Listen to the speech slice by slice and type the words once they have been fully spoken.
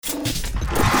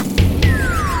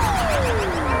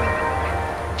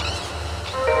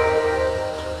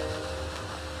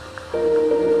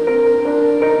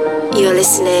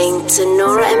listening to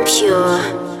Nora En Pure,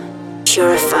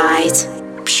 Purified.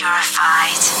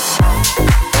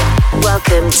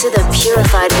 Welcome to the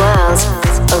purified world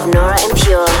of Nora En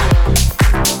Pure.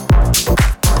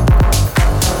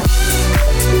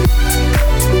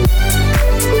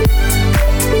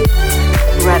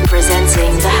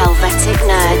 Representing the Helvetic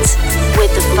Nerds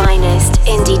with the finest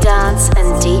indie dance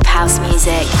and deep house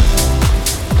music.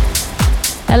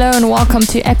 Hello and welcome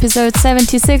to episode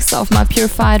 76 of my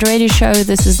Purified radio show.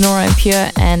 This is Nora En Pure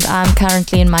and I'm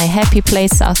currently in my happy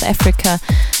place, South Africa,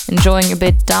 enjoying a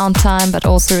bit downtime but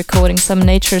also recording some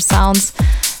nature sounds.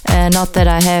 Not that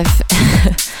I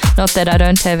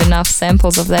don't have enough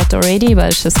samples of that already, but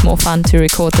it's just more fun to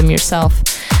record them yourself.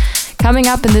 Coming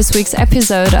up in this week's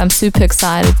episode, I'm super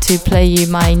excited to play you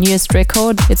my newest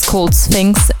record. It's called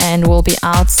Sphinx and will be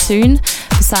out soon.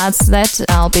 Besides that,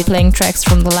 I'll be playing tracks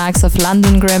from the likes of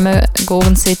London Grammar,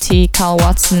 Gorgon City, Carl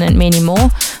Watson and many more.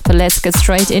 But let's get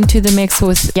straight into the mix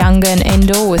with Younger and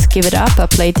Endor with Give It Up. I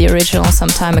played the original some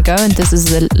time ago and this is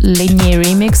the Ligne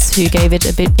remix who gave it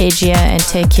a bit edgier and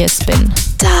takier spin.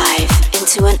 Dive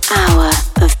into an hour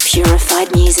of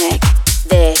purified music.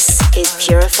 This is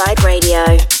Purified Radio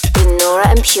with Nora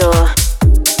En Pure.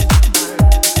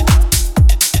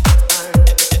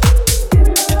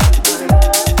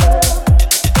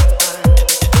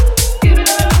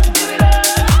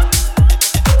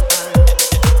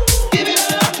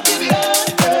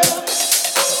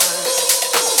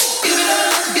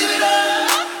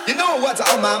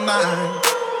 On my mind,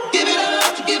 give it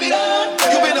up, give it up.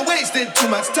 You've been wasting too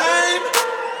much time.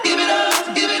 Give it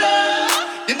up, give it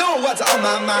up. You know what's on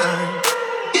my mind.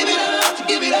 Give it up,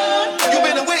 give it up. You've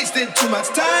been wasting too much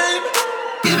time.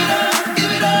 Give it up,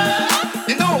 give it up.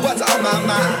 You know what's on my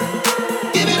mind.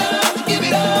 Give it up, give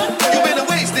it up. You've been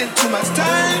wasting too much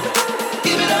time.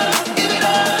 Give it up, give it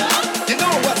up. You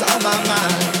know what's on my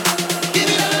mind. Give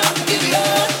it up, give it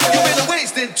up. You've been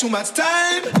wasting too much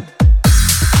time.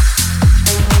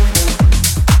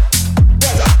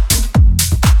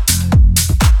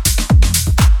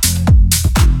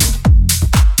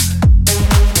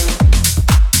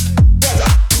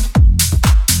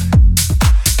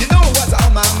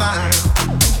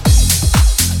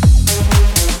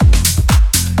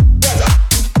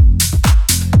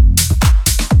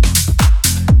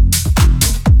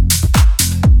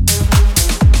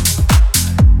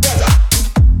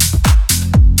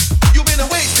 You've been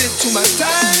wasting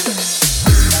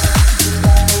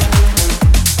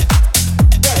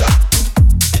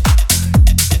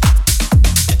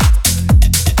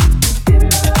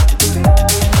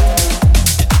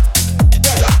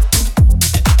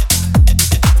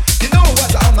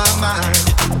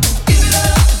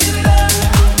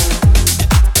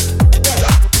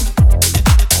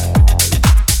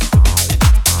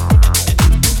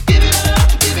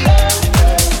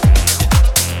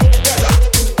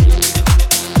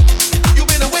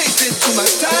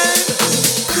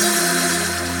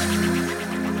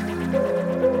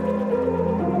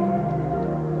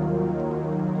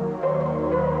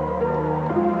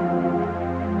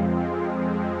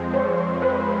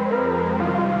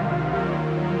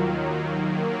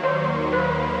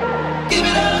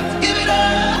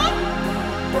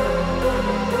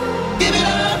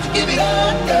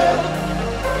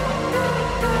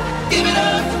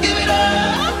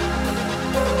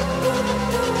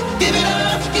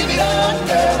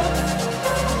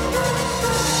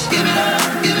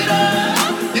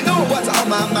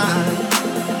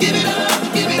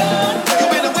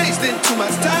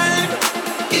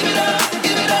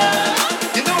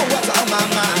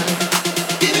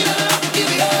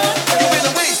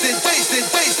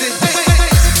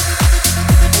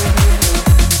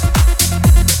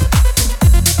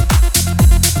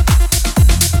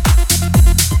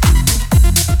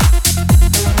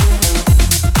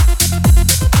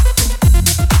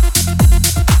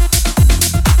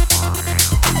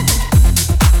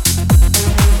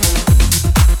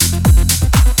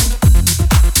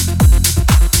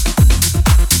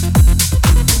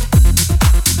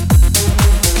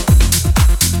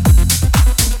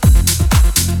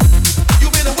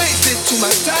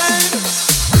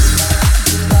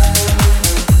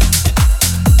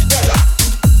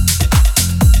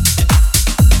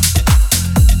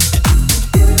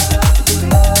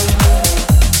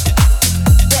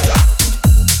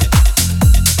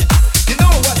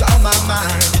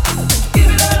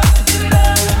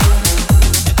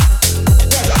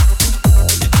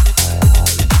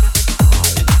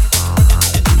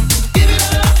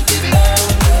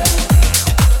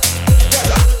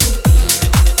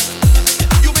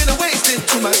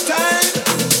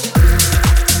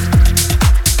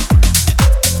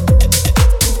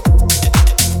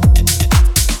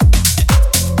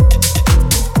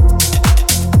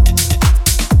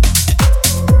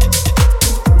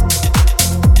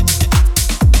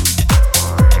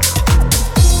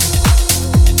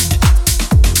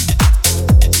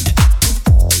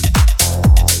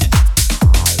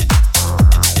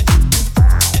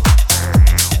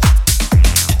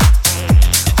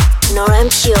Nora En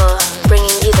Pure, bringing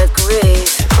you the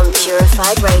groove on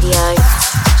Purified Radio.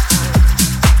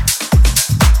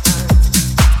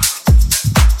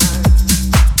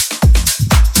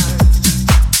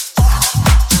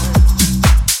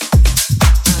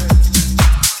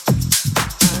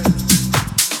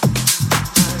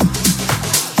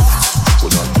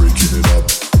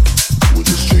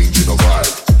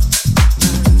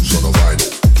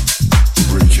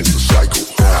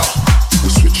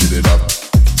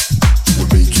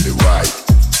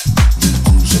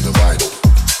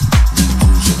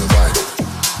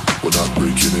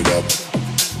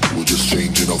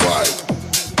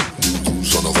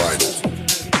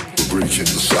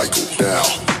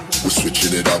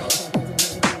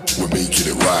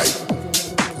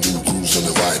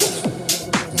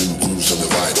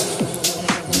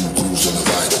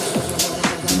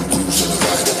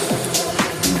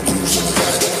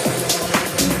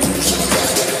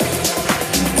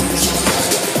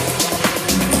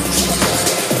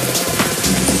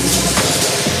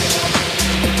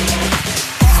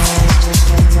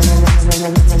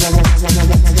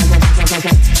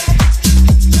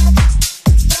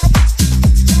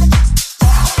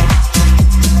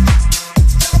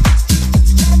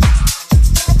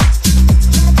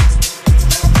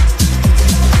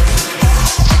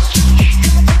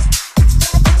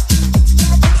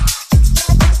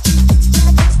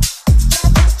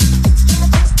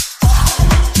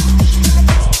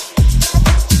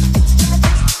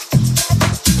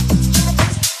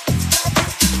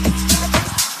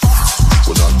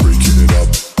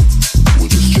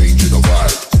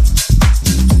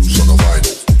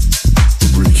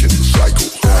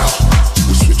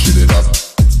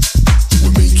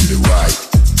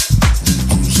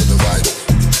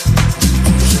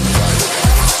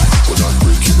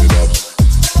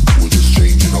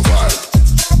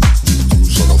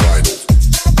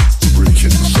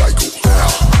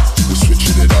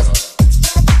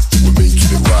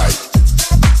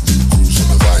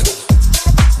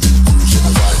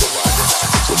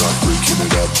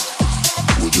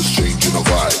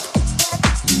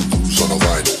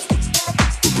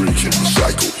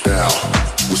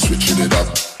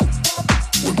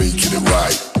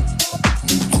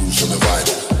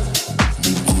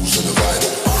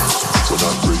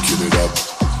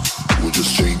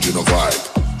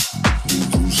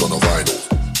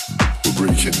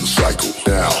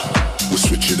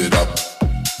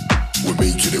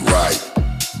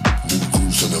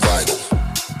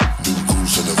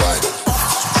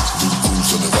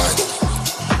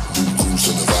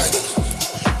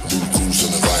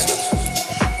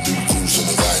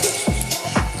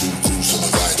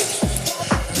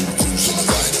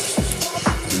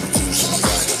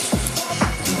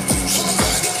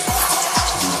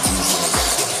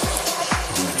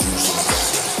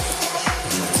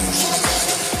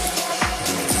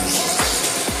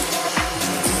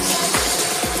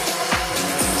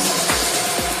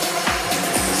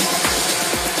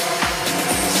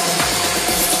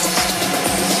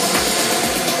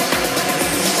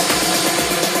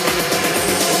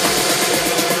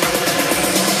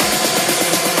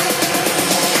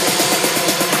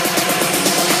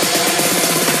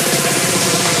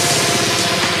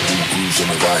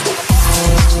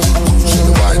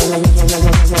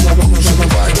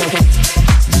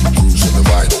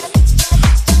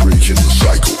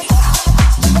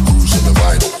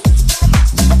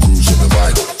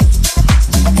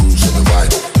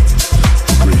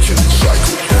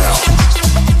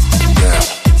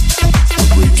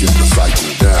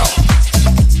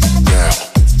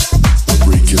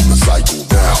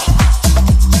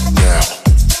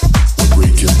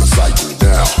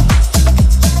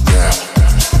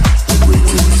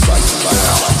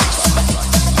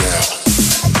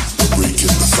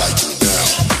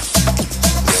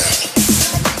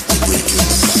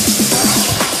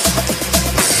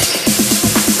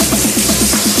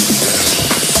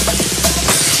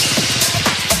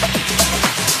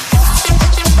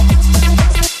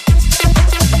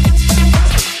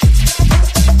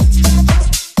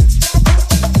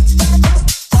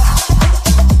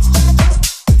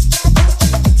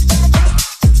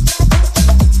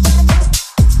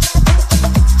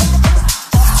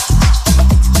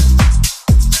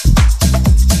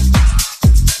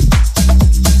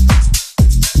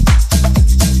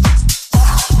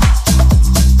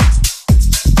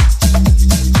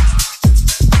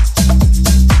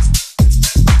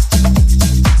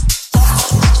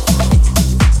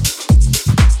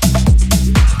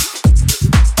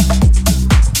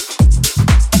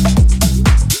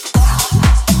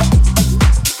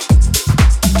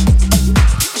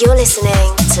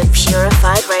 listening to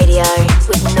Purified Radio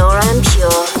with Nora En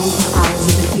Pure. Eyes,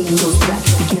 everything goes black.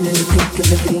 Beginning to think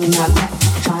of everything I lack.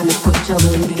 Trying to put each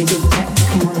other in to get back.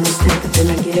 Come on, one step, but then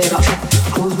I get off track.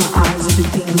 Close my eyes,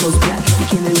 everything goes black.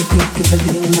 Beginning to think of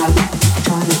everything I lack.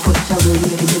 Trying to put each other in to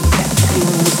get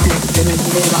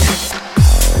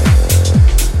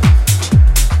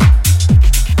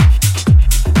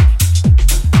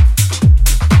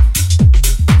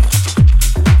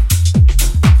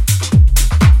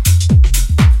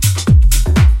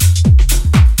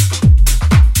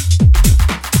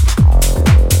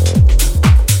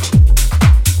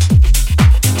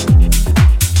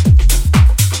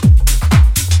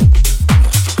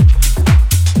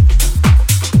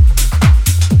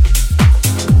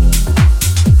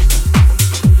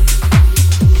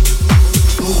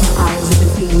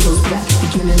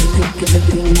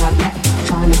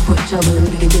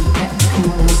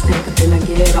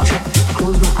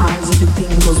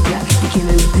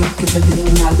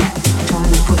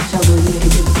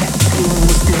back. Come on, one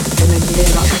step, but then I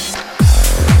get off track.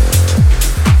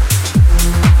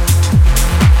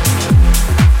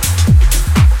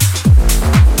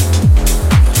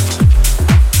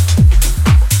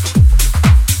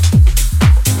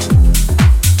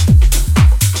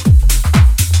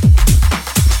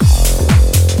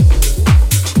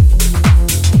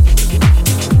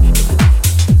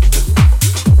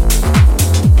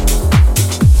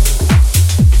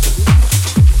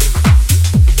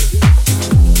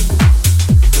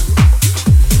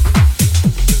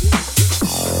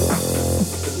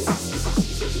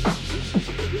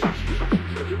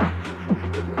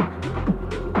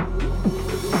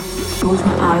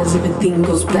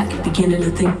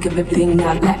 Think of everything I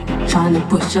lack. Trying to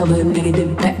push all the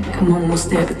negative back. I'm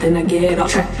almost there, but then I get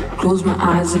off track. Close my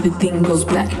eyes, everything goes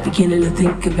black. Beginning to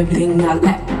think of everything I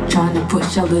lack. Trying to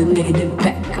push all the negative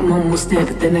back. I'm almost there,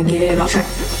 but then I get off track.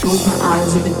 Close my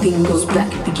eyes, everything goes black.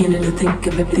 Beginning to think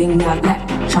of everything I lack.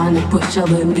 Trying to push all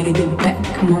the negative back.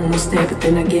 I'm almost there, but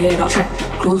then I get off track.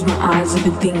 Close my eyes,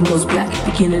 everything goes black.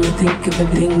 Beginning to think of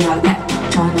everything I lack.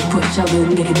 Trying to push all the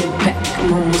negative back.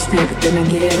 I'm almost there, but then I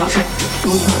get off track.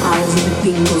 Close my eyes,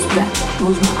 everything goes black.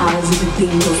 Close my eyes,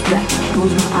 everything goes black.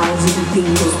 Close my eyes, everything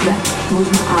goes black. Close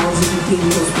my eyes, everything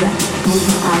goes black. Close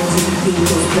my eyes, everything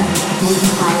goes black. Close my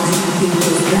eyes, everything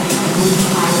goes black. Close my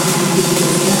eyes, everything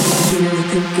goes black. Beginning to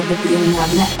think of everything I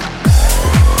lack.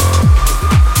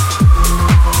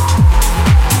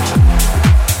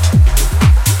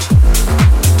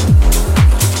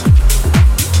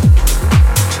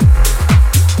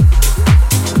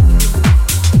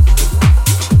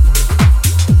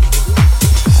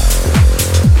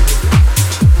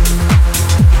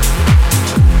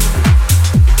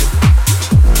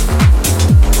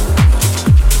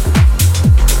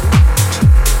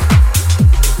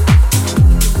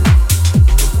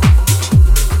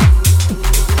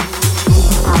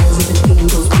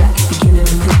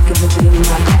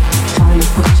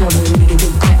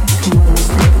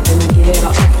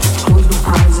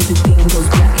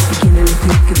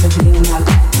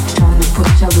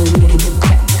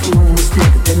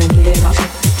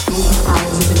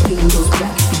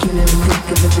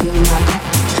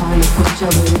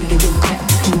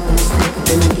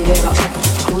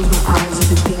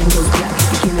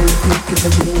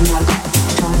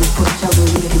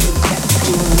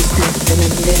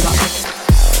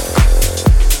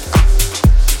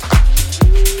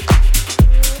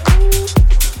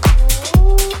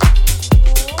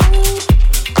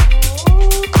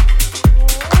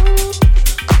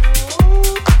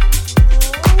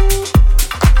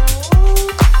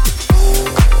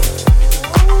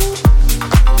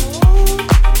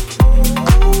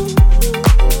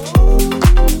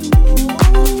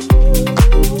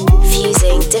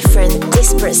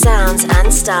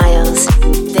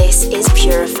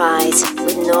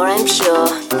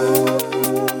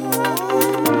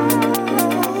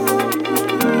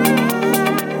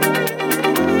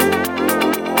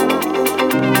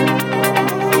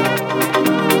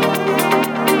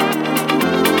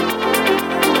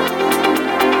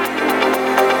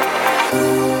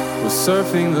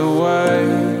 Surfing the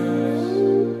waves,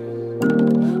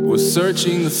 we're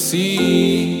searching the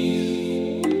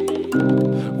seas,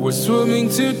 we're swimming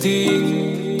too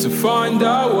deep to find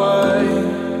our way.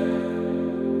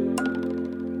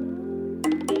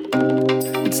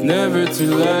 It's never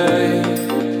too late,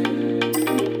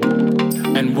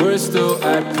 and we're still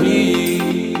at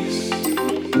peace.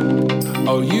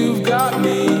 Oh, you've got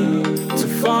me to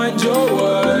find your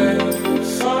way,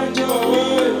 find your way.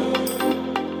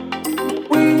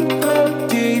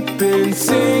 Been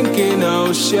sinking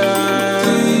ocean,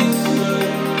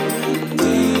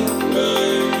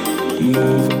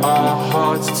 Move our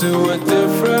hearts to a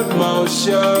different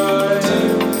motion.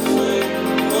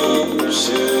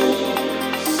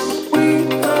 We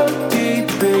are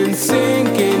deep in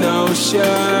sinking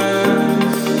ocean.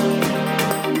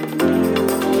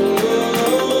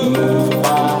 Move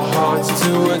our hearts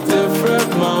to a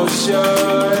different motion.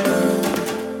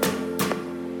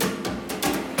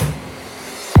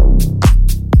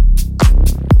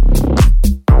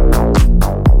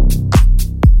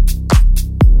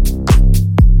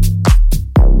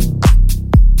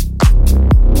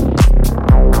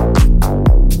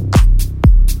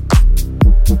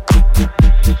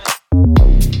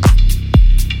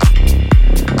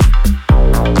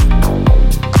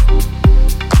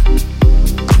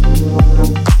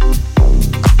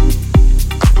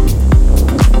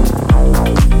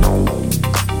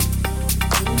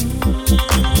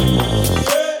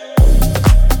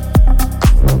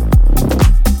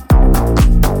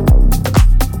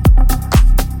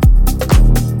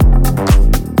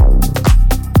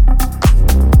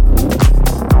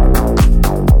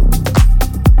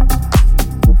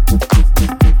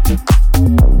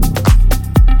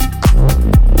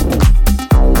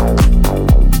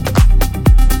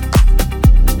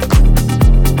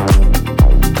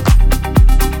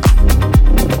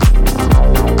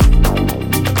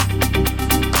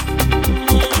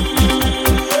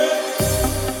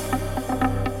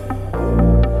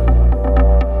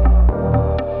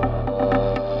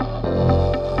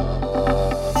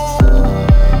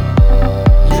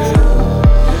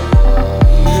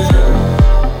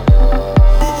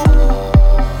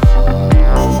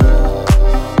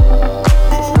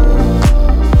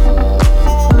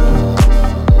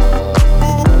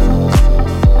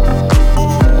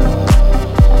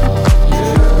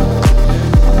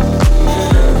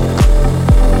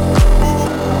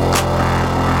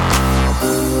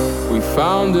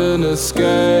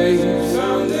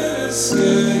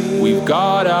 We've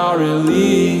got our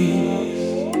release.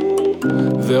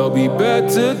 There'll be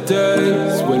better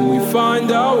days when we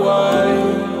find our way.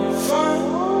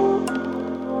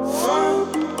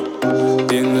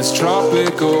 In this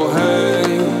tropical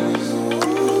haze,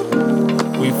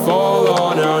 we fall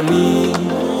on our knees.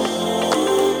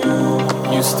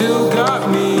 You still got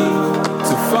me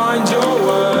to find your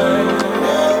way.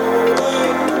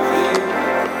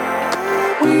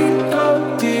 We go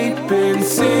deep in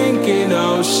sinking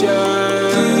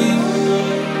ocean.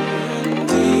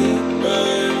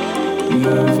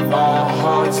 Move our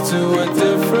hearts to a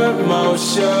different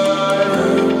motion.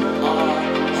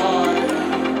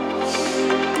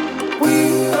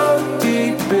 We go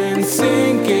deep in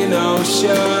sinking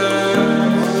ocean.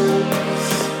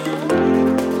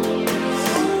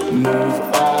 Move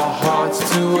our hearts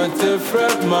to a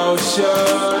different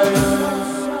motion.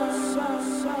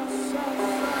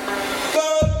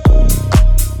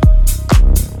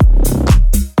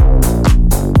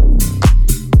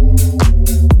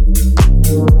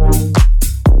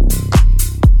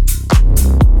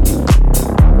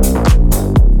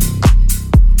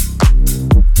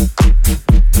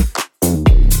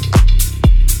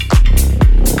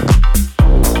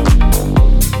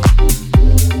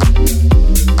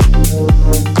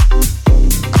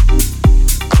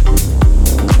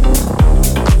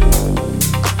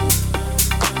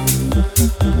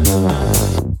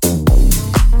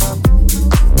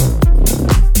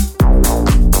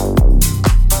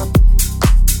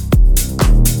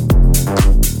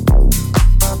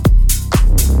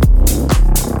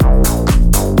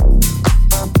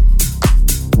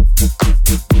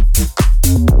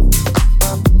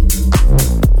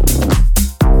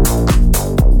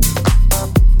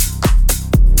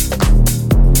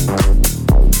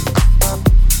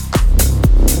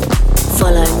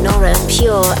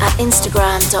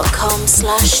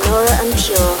 Instagram.com/Nora En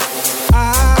Pure.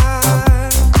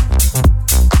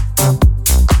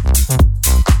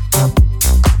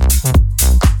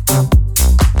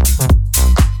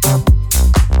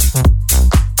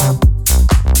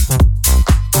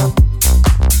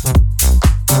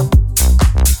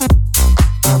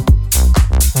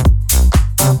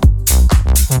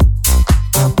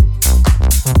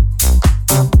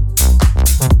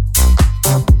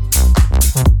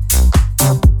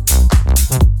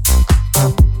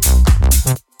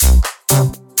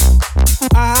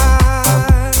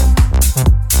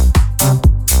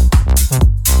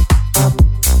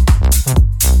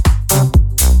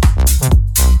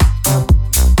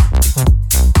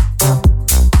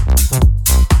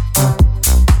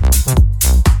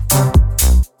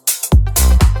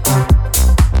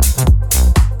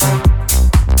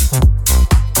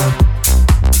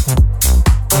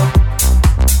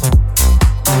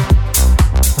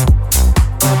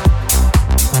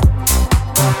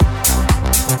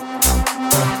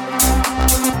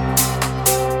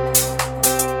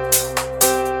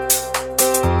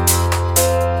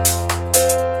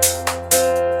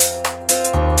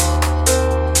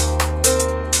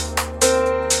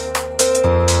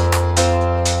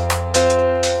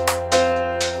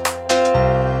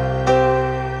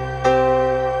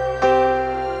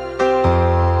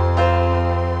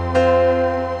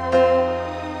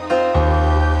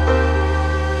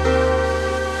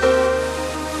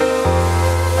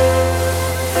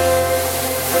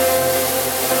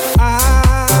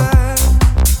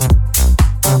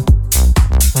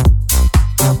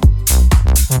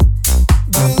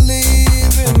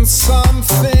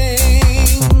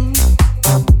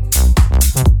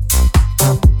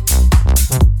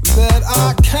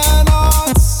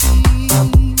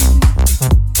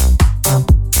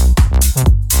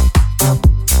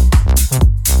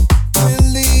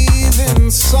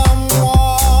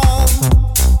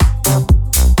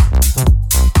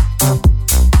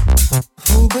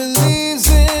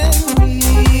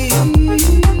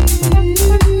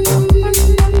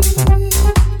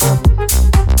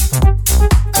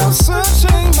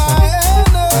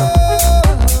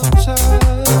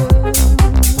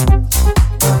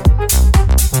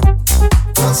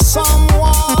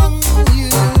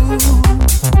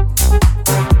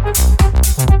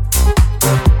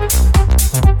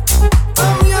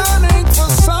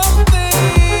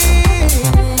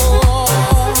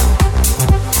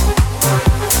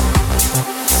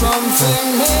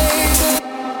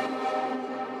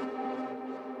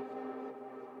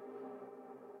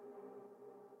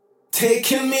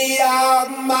 taking me out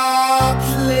my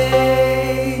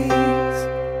place,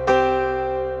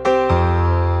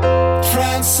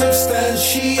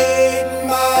 transubstantiate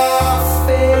my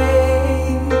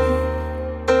faith,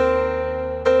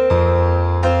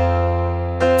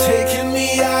 taking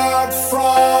me out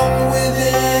from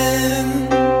within,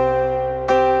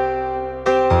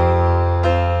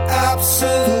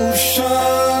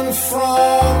 absolution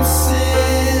from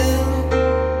sin,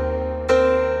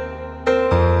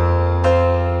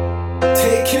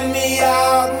 taking me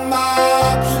out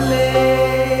my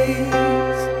place,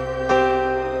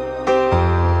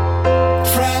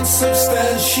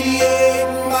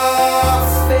 transubstantiate my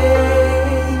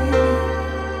faith,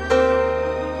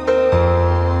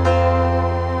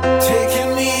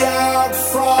 taking me out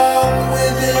from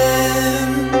within,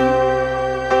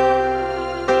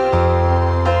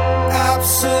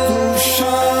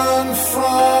 absolution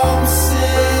from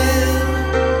sin,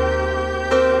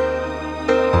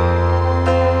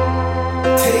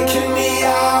 taking me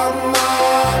out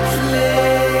my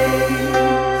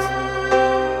place,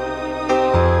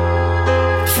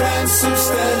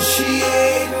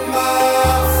 transubstantiate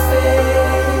my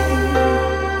faith,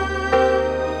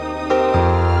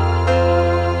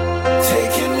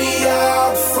 taking me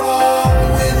out from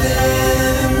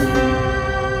within,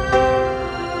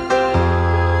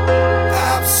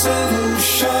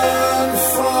 absolution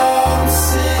from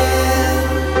sin.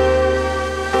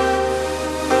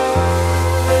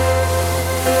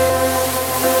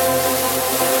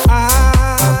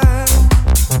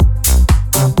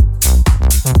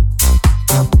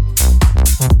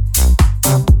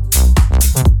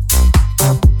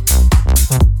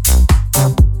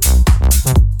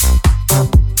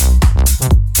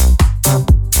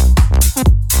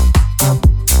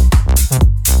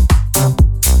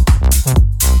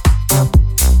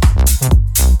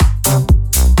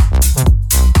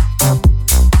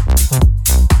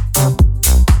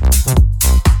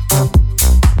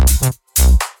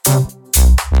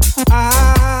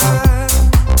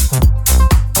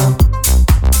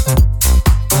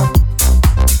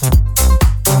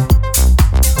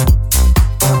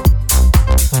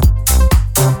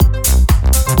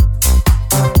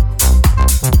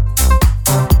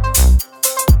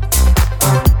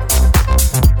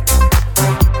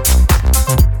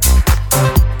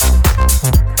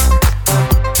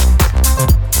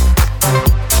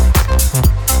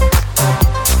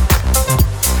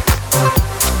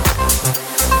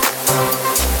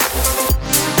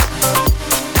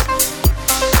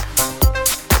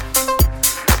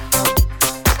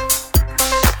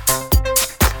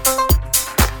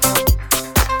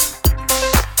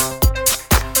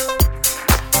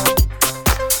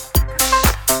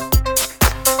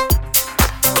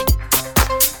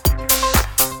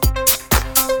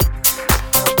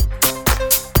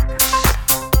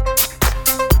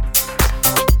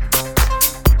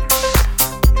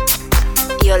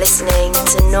 You're listening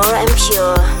to Nora En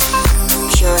Pure,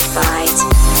 Purified.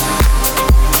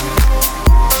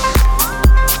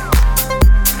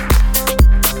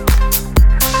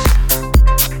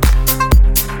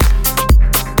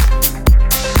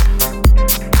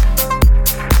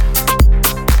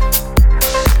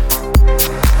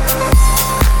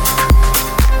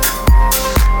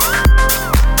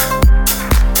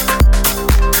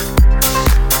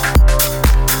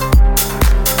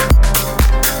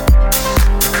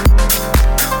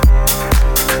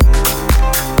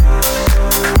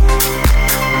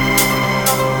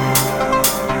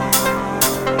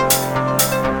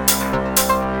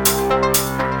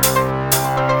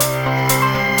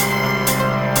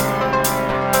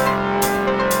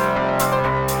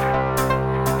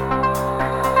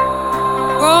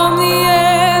 From the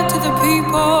air to the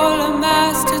people, a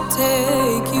master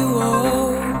take you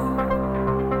home.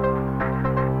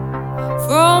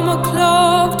 From a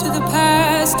cloak to the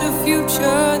past, a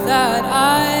future that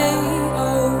I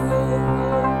own.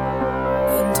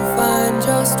 And to find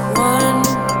just one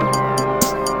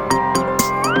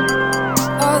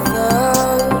other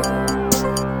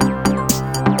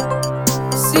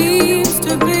seems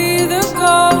to be the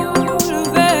goal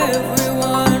of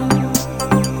everyone.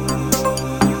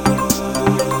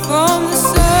 From the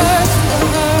search for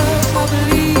her, I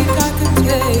believed I could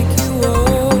take you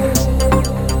home.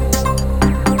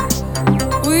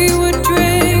 We would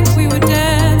drink, we would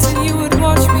dance, and you would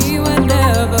watch me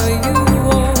whenever you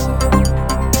walk.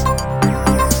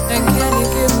 And can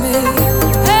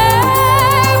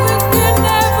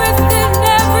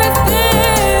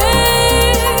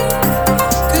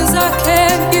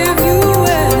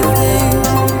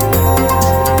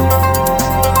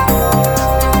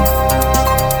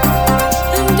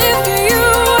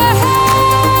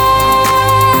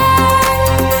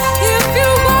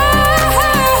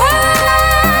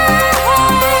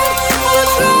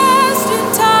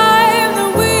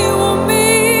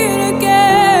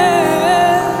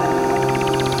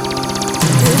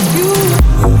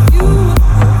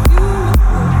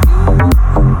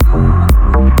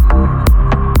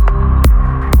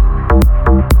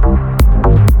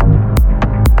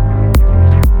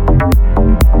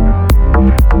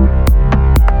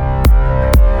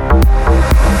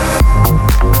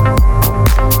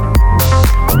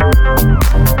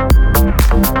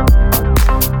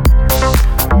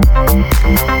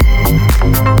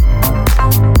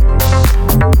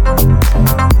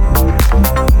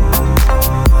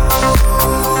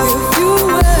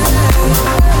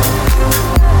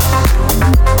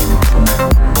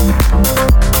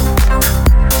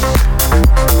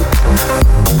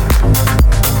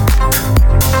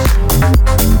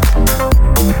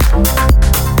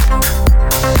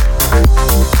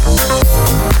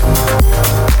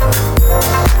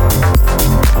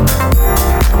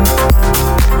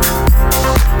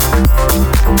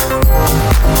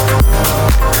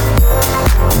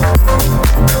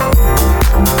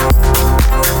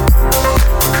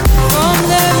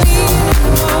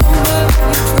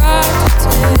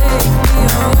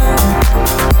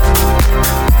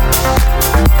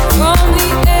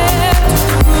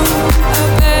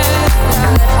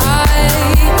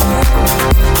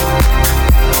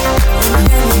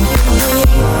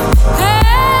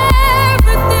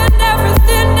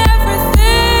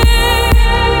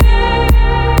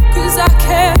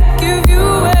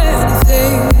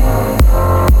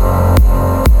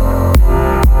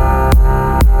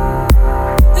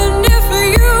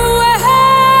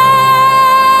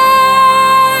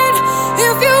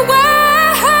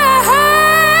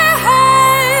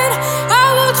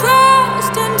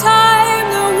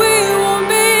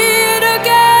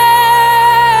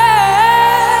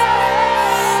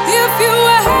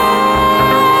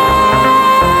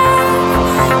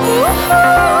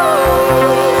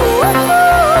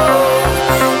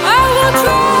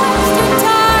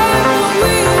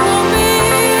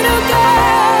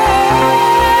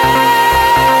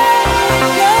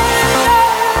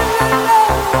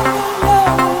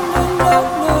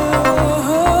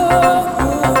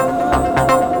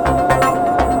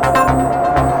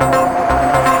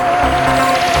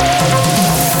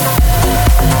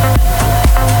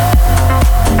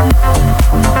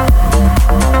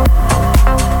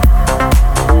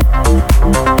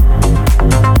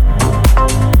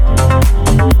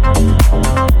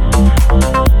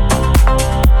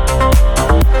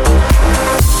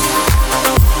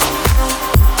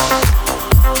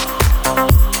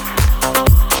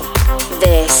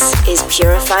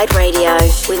Purified Radio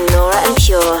with Nora En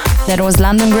Pure. That was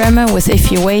London Grammar with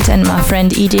If You Wait and my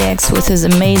friend EDX with his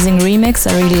amazing remix.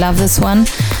 I really love this one.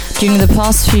 During the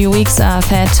past few weeks I've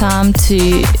had time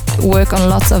to work on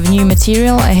lots of new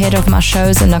material ahead of my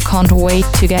shows, and I can't wait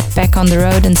to get back on the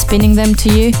road and spinning them to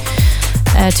you.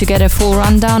 To get a full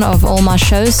rundown of all my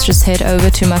shows, just head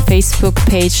over to my Facebook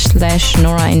page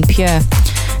 /Nora En Pure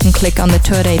and click on the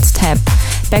tour dates tab.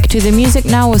 Back to the music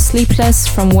now with Sleepless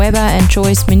from Weber and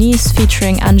Joyce Muniz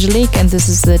featuring Angelique, and this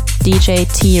is the DJ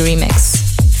T remix.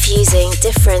 Fusing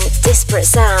different, disparate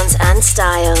sounds and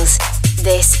styles.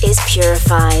 This is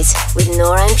Purified with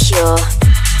Nora En Pure.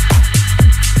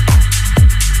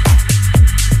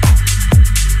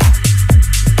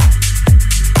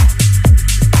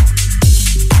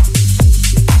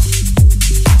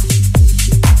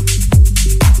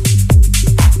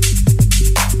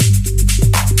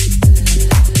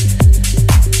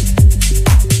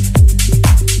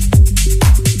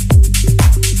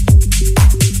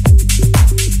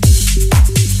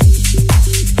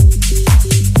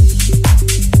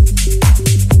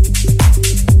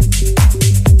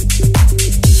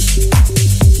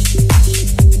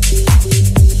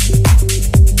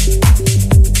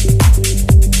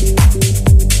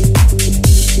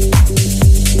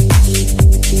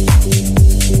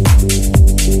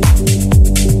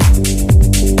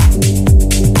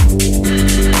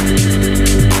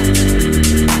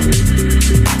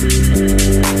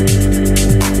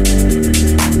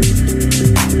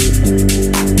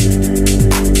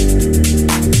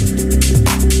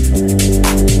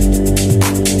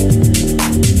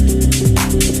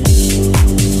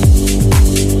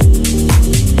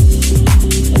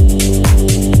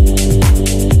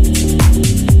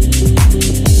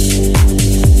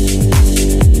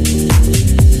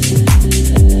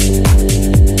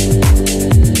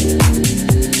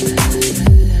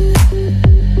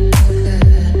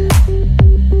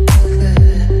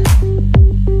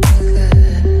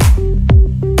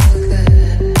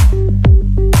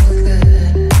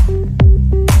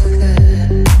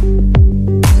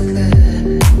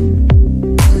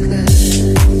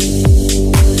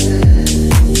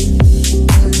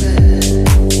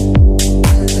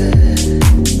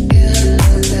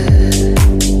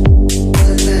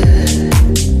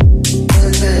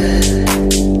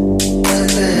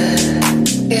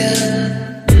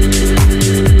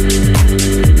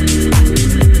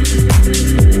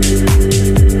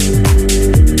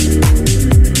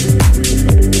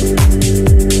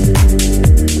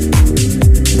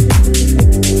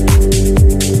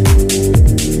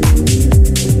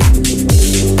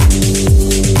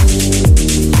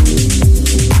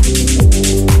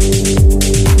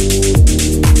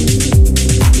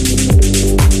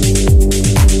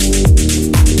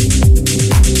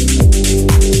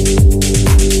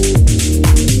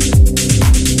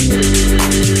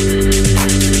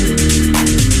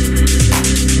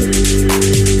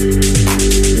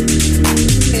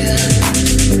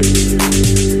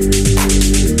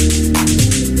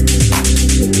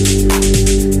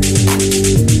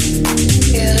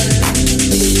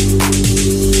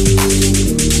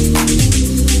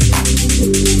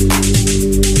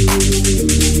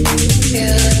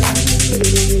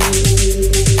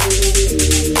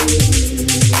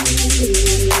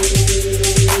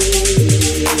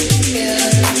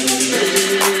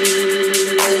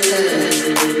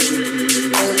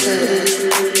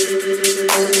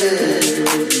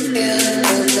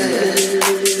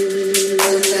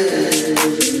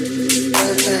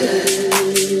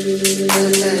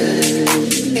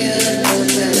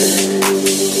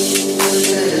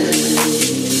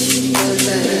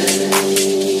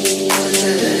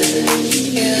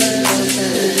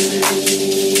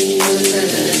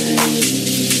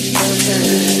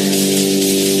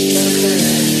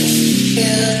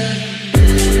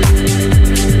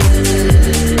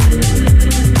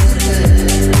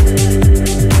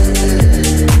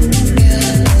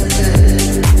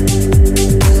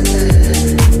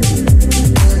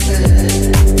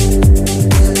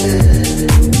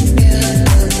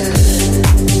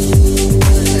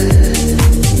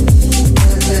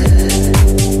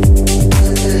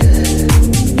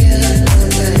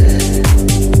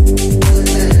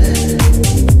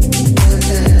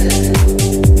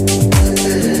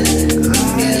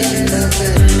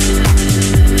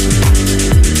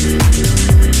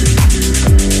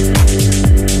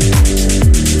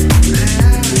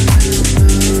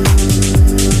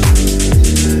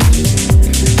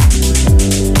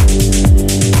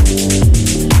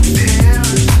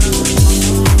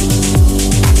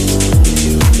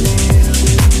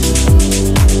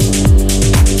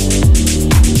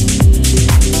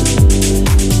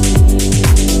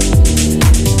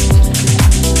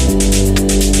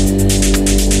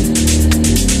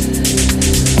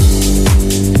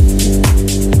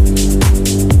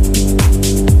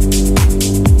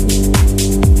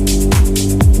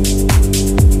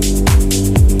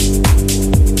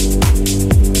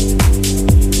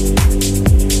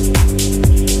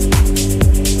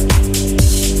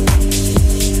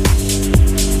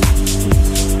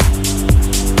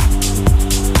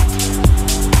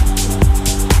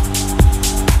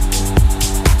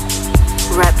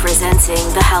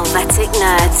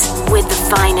 Nerds with the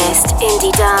finest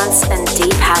indie dance and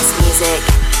deep house music.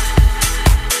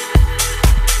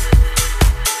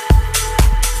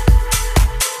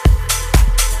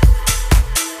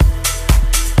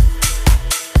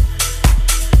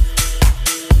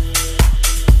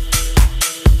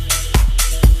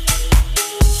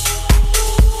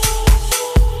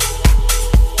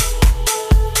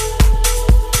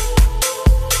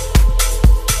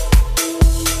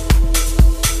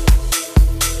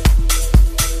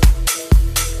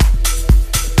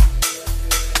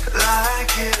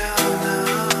 Like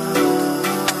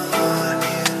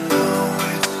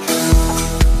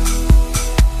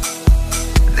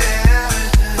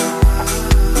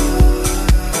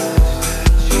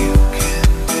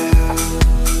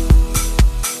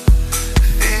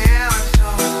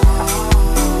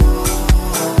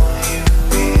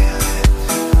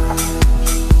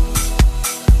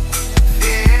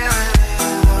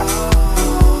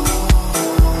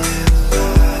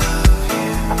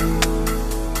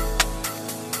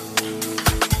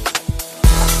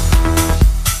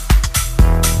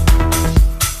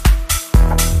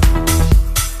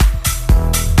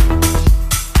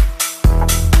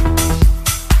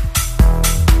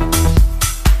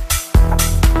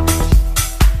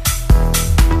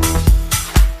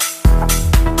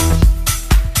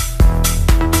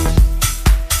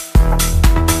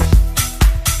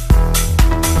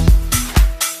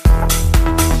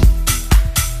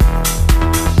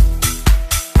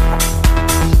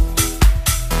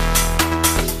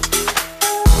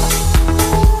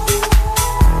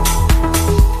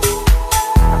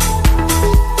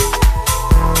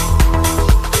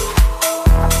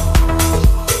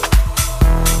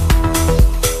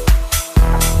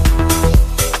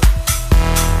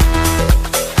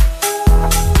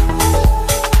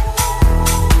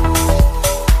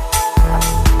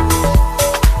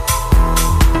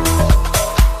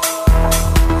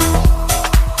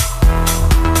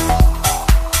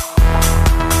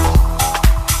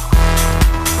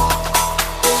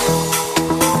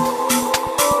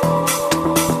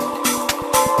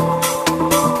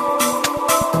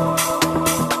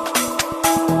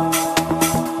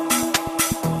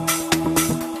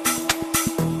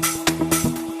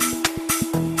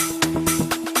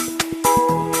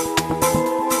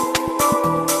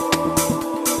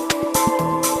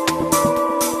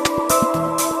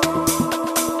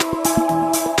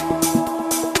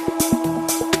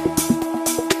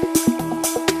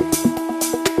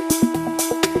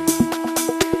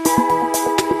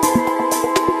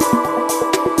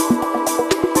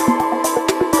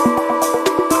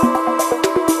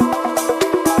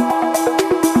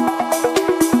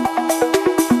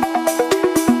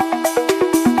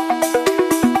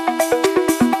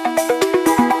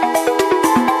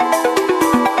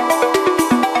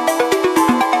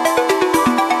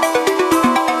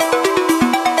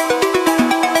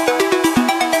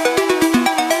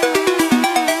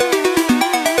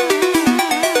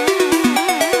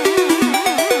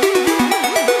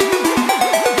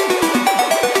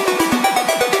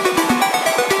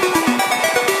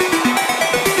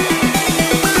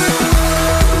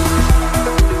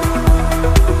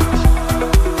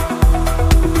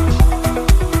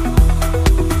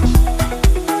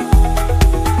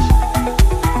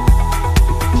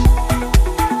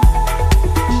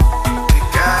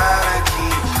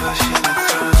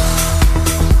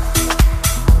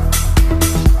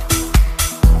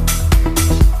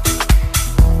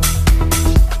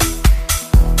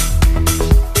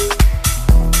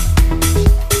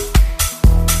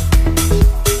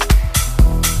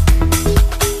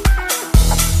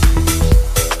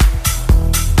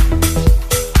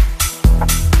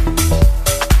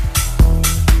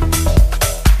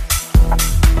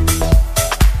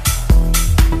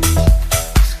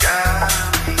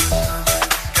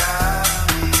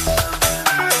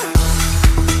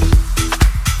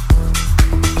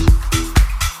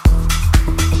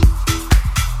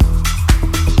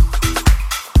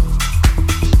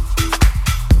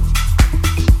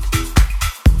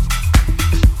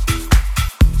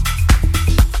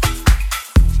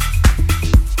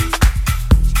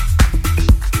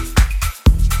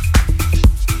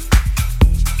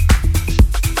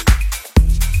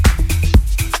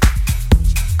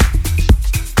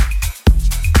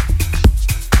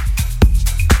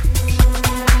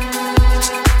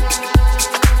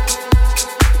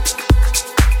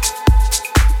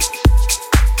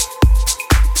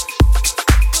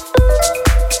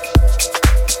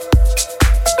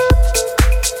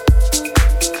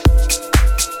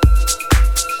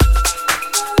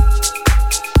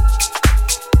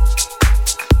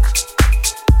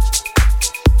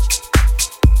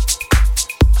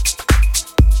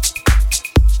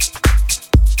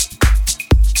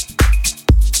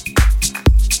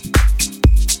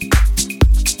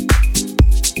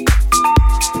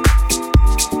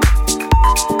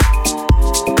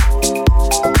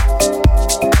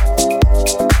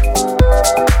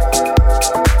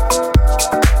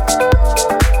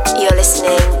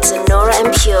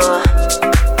Pure,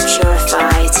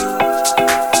 purified.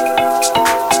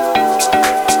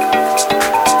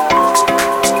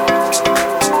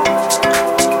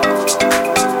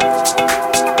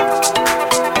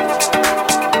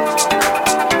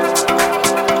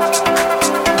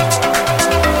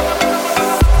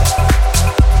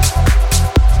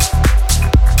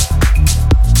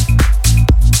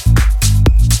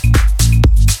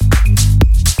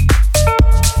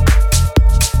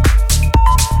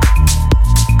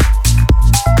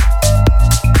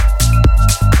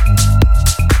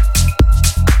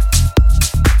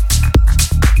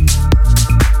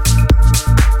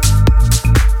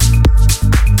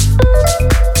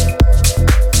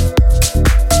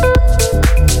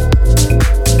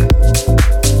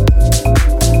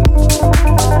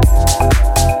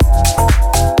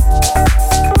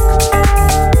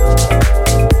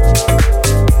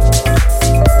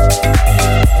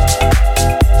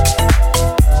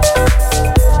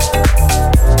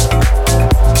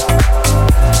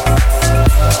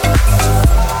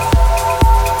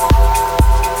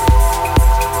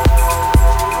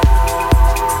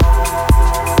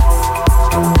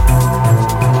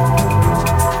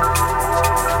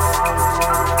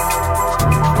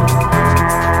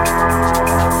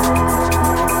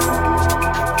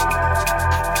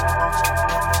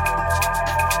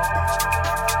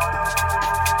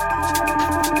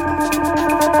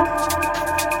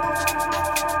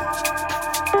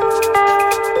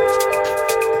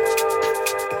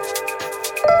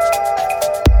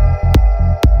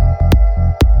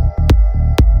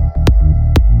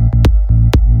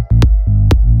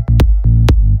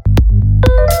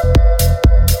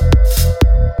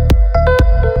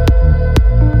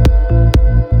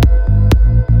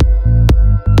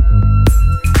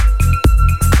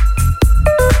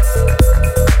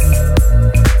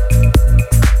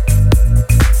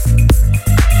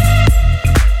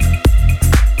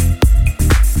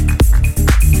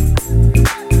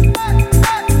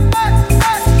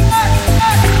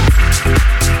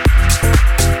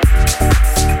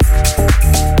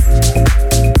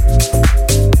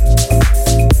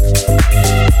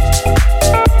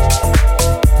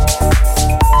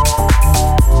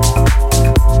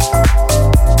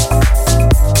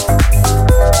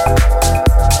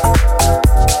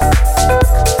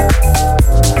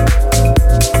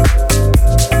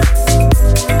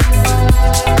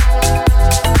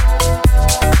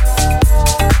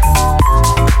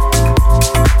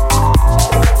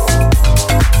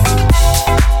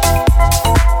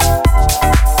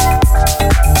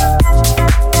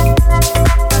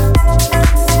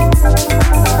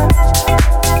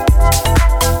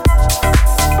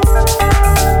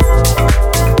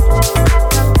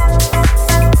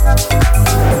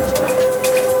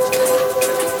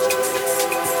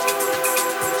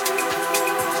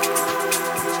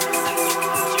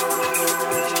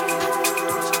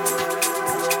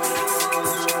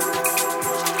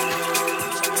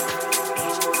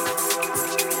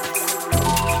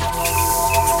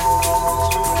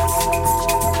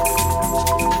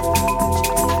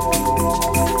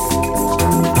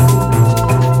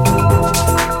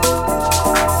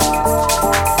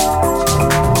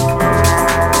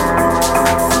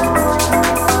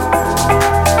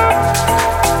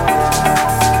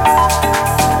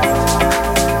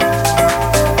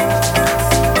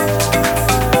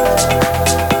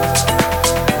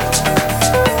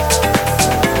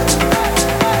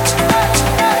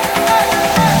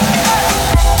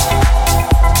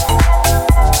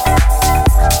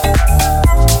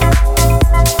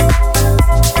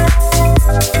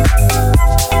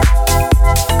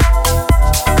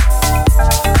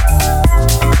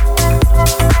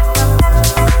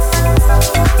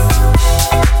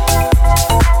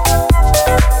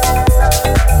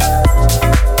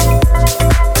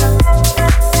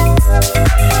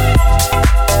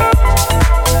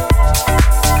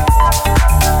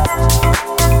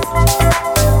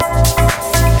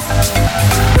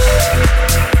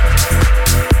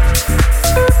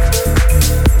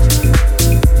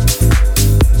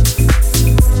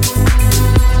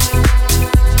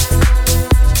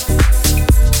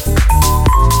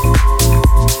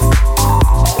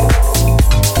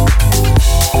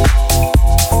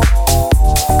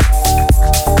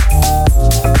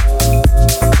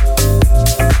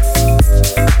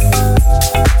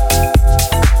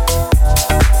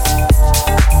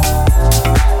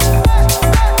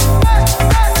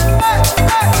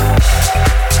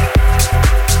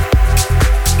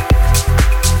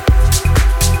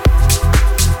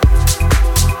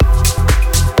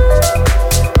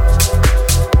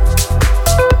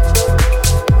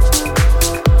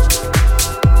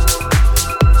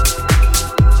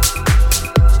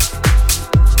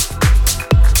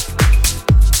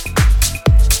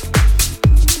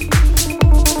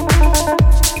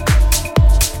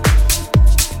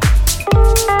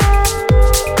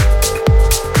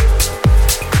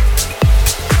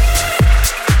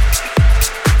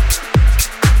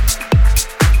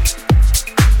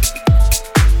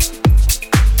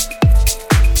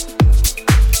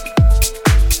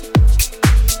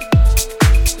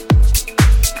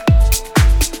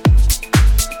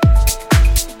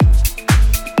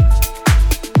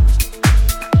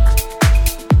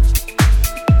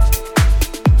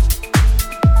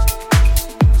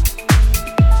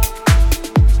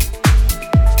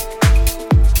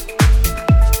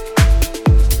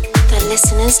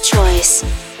 listener's choice.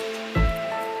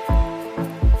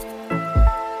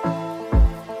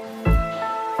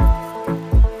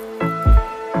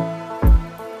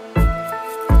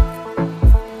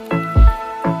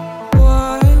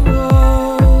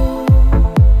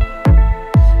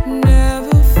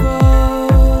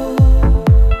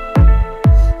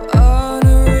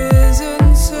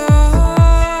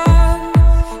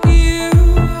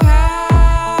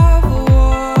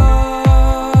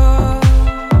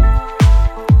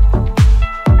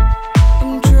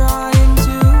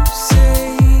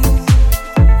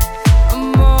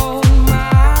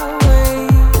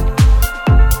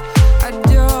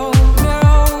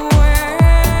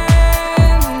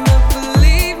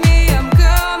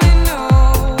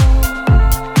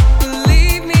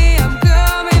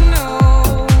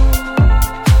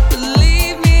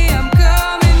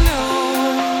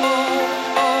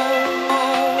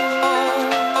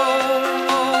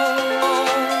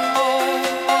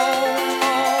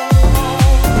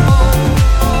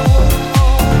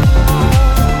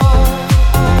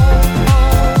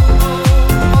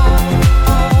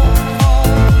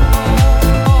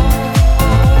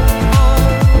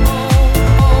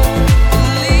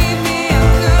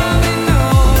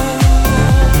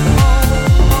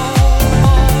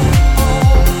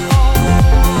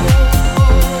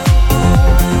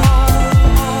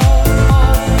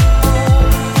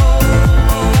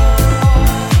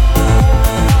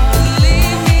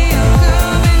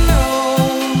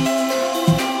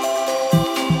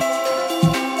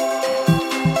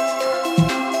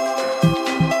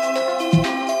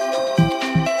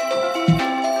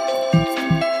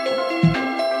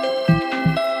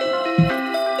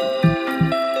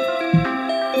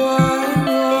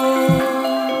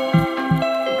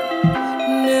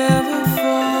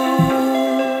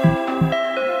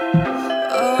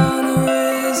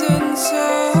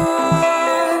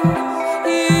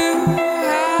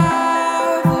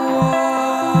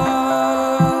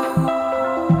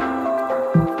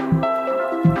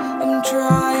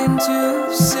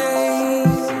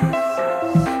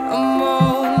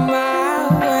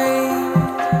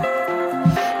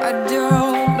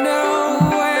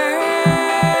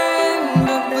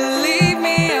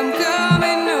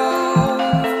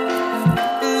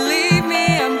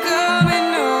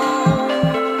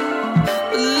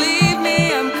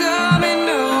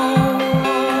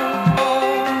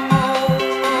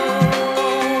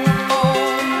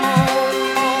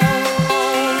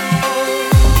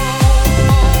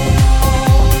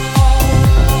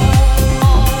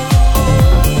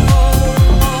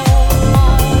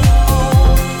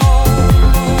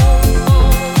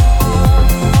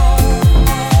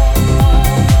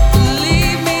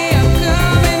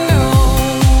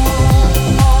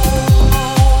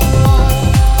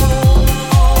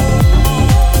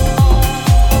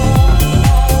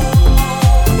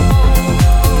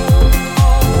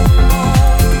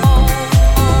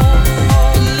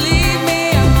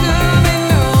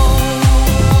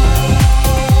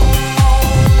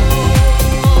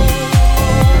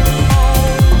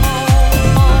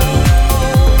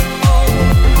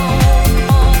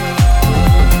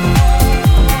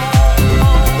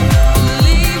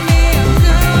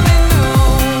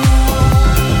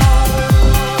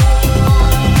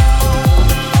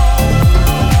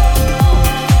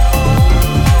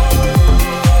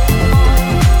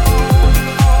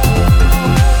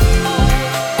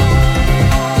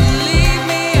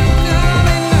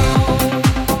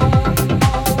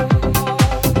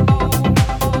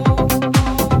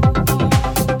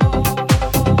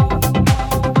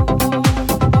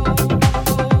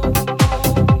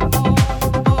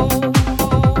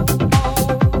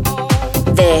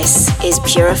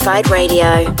 Purified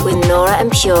Radio with Nora En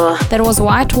Pure. That was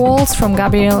White Walls from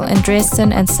Gabriel and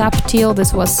Dresden and Subtil.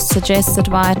 This was suggested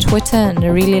via Twitter and I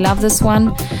really love this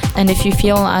one. And if you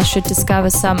feel I should discover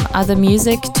some other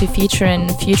music to feature in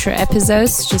future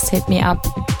episodes, just hit me up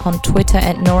on Twitter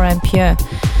at Nora En Pure.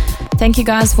 Thank you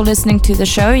guys for listening to the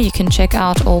show. You can check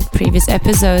out all previous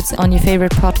episodes on your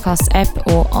favorite podcast app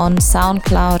or on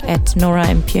SoundCloud at Nora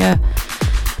En Pure.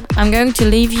 I'm going to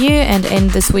leave you and end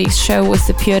this week's show with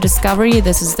the Pure Discovery.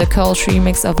 This is the Kölsch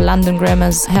remix of London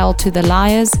Grammar's Hell to the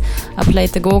Liars. I played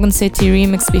the Gorgon City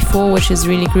remix before, which is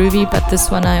really groovy, but this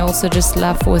one I also just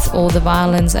love with all the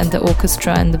violins and the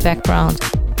orchestra in the background.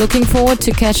 Looking forward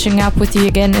to catching up with you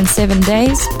again in 7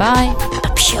 days. Bye.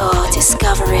 A Pure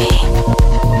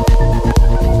Discovery.